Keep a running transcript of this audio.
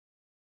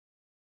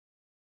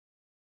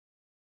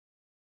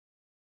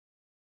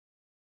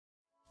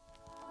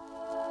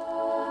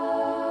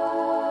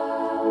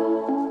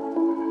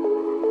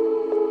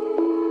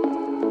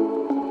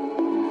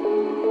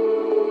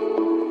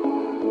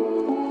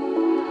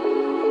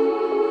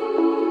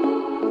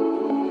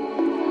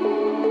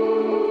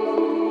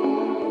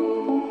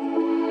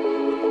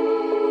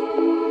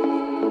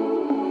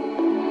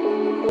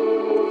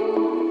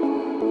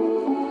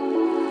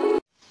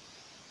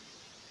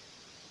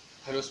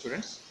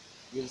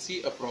we'll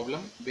see a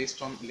problem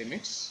based on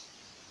limits.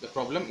 The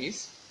problem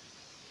is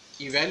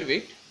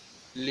evaluate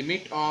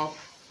limit of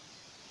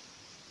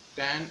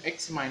tan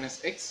x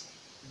minus x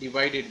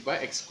divided by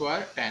x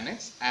square tan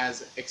x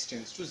as x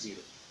tends to 0.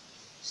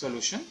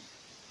 Solution.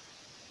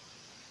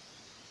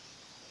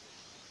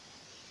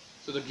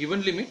 So the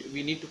given limit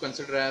we need to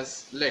consider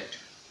as, let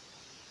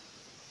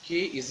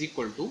k is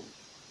equal to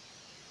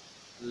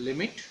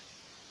limit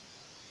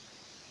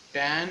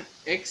tan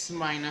x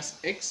minus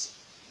x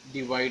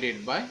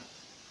divided by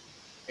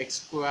x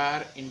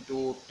square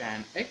into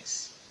tan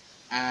x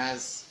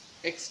as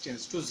x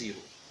tends to 0.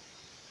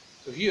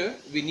 So here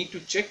we need to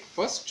check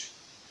first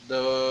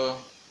the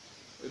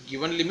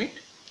given limit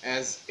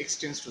as x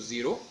tends to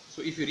 0.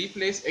 So if you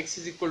replace x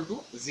is equal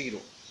to 0,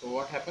 so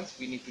what happens,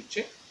 we need to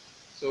check.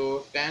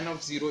 So tan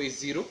of 0 is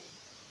 0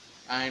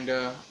 and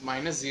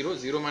minus 0,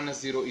 0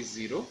 minus 0 is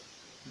 0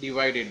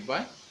 divided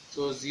by,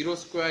 so 0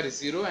 square is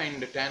 0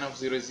 and tan of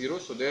 0 is 0,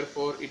 so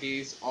therefore it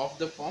is of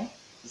the form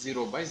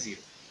 0 by 0.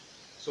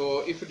 So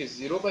if it is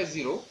 0 by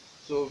 0,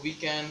 so we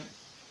can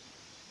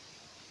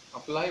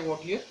apply what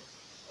here,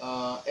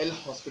 L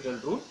hospital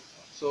rule.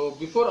 So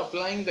before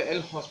applying the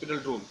L hospital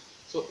rule,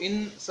 so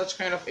in such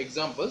kind of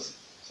examples,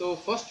 so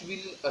first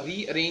we'll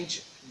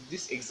rearrange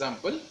this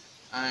example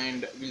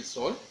and we'll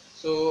solve.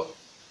 So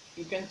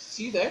you can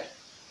see that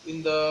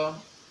in the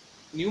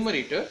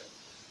numerator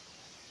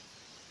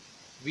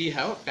we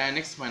have tan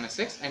x minus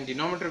x and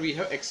denominator we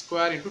have x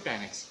square into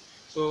tan x.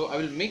 So I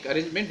will make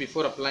arrangement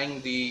before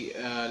applying the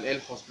L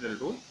hospital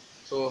rule.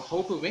 So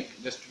how to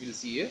make, just we'll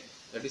see here,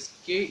 that is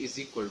k is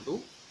equal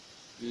to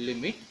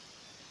limit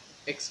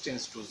x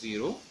tends to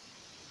 0.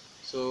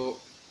 So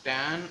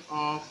tan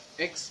of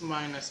x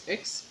minus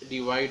x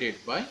divided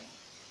by,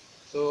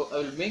 so I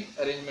will make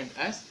arrangement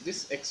as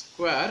this x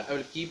square I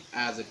will keep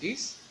as it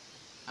is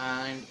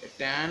and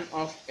tan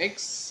of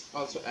x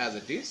also as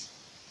it is.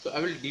 So I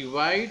will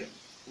divide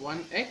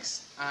one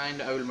x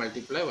and I will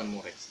multiply one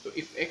more x. So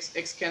if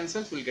x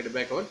cancels, we'll get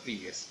back our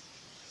previous.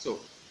 So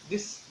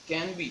this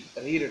can be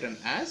rewritten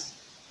as,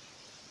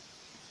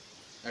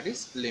 that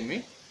is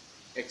limit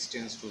x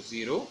tends to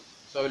 0.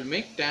 So I will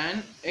make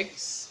tan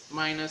x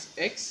minus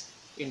x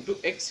into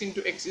x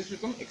is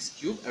become x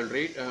cube.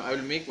 I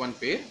will make one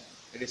pair,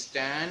 that is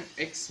tan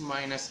x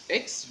minus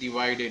x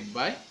divided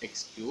by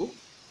x cube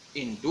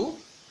into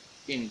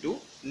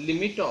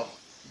limit of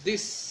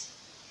this.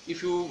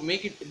 If you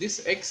make it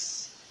this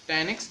x,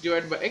 tan x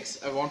divided by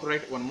x, I want to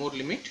write one more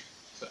limit.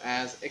 So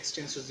as x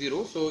tends to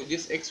 0, so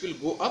this x will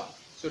go up,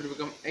 so it will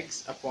become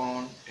x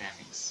upon tan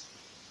x.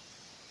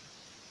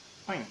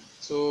 Fine.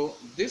 So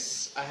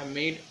this I have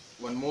made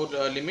one more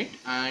limit,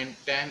 and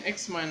tan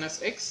x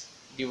minus x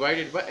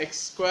divided by x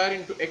square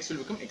into x will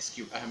become x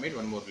cube. I have made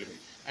one more limit.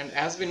 And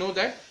as we know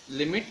that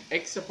limit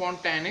x upon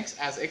tan x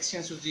as x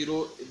tends to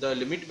 0, the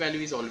limit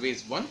value is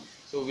always 1.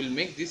 So we'll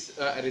make this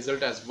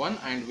result as 1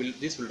 and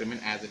this will remain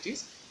as it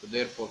is. So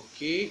therefore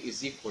k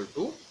is equal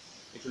to,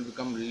 it will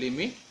become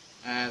limit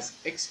as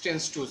x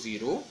tends to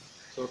 0.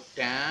 So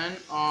tan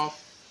of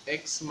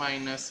x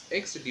minus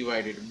x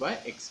divided by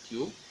x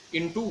cube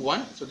into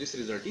 1. So this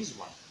result is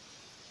 1.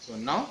 So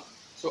now,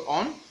 so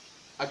on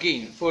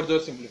again further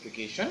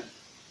simplification,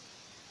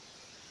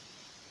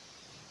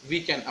 we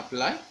can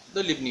apply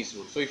the Leibniz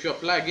rule. So if you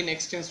apply again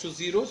x tends to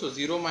 0, so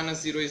 0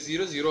 minus 0 is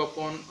 0, 0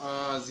 upon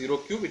 0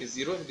 cube, it is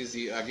 0, it is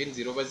again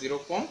 0 by 0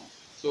 form.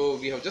 So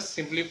we have just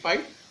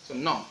simplified. So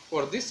now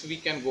for this we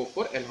can go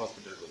for L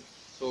hospital rule.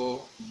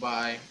 So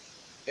by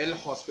L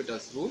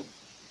hospital's rule,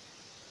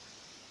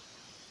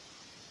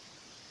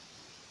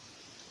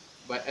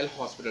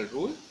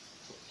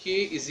 so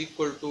k is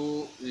equal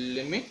to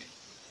limit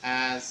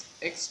as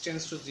x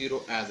tends to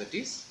 0 as it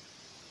is.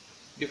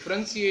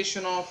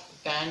 Differentiation of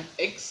tan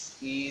x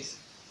is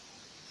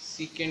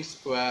secant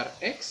square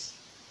x,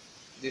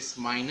 this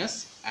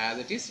minus as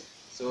it is.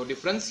 So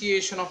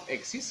differentiation of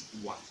x is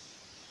 1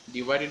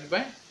 divided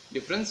by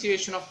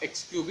differentiation of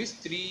x cube is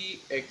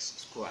 3x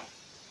square.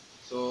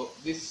 So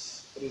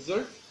this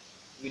result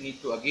we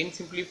need to again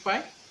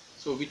simplify.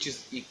 So which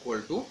is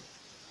equal to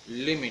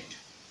limit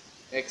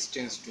x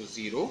tends to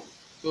 0.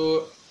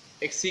 So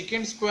x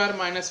secant square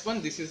minus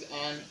 1, this is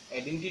an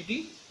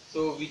identity.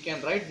 So we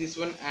can write this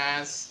one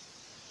as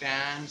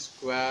tan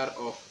square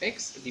of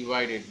x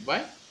divided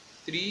by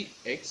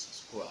 3x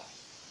square.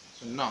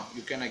 So now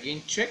you can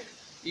again check,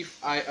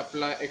 if I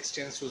apply x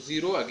tends to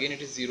 0, again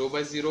it is 0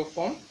 by 0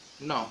 form.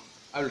 Now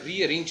I will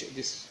rearrange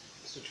this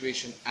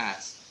situation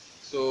as,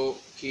 so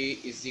k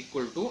is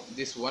equal to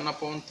this 1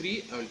 upon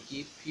 3 I will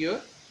keep here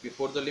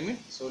before the limit.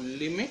 So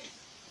limit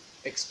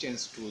x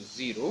tends to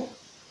 0,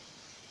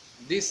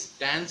 this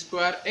tan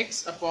square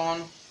x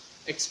upon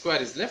x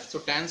square is left. So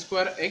tan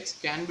square x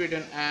can be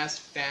written as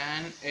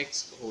tan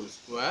x whole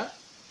square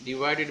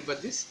divided by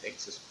this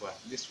x square.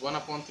 This 1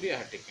 upon 3 I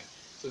have taken.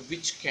 So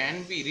which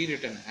can be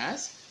rewritten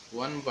as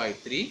 1 by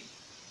 3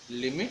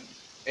 limit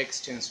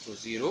x tends to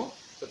 0.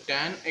 So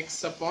tan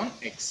x upon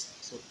x.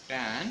 So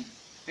tan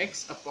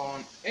x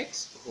upon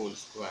x whole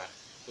square.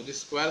 So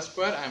this square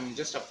I am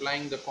just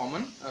applying the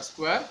common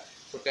square.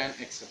 So tan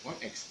x upon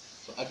x.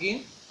 So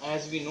again,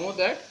 as we know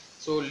that,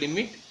 so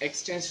limit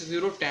x tends to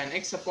 0, tan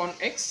x upon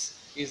x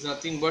is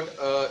nothing but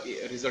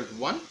result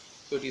 1.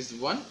 So it is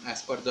 1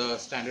 as per the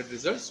standard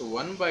result. So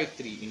 1 by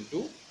 3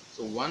 into,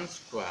 so 1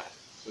 square.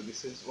 So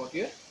this is what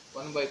here,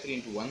 1 by 3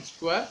 into 1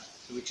 square,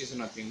 so which is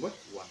nothing but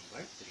 1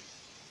 by 3.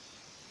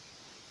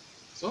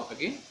 So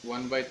again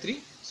 1 by 3.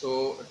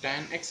 So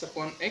tan x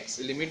upon x,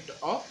 limit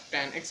of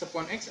tan x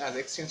upon x as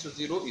x tends to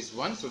 0 is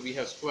 1. So we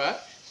have square.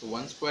 So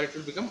 1 square, it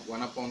will become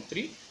 1 upon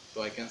 3.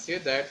 So I can say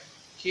that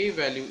k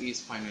value is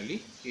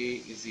finally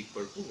k is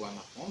equal to 1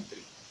 upon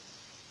 3.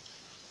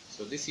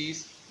 So this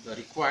is the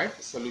required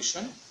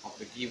solution of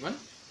the given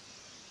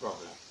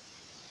problem.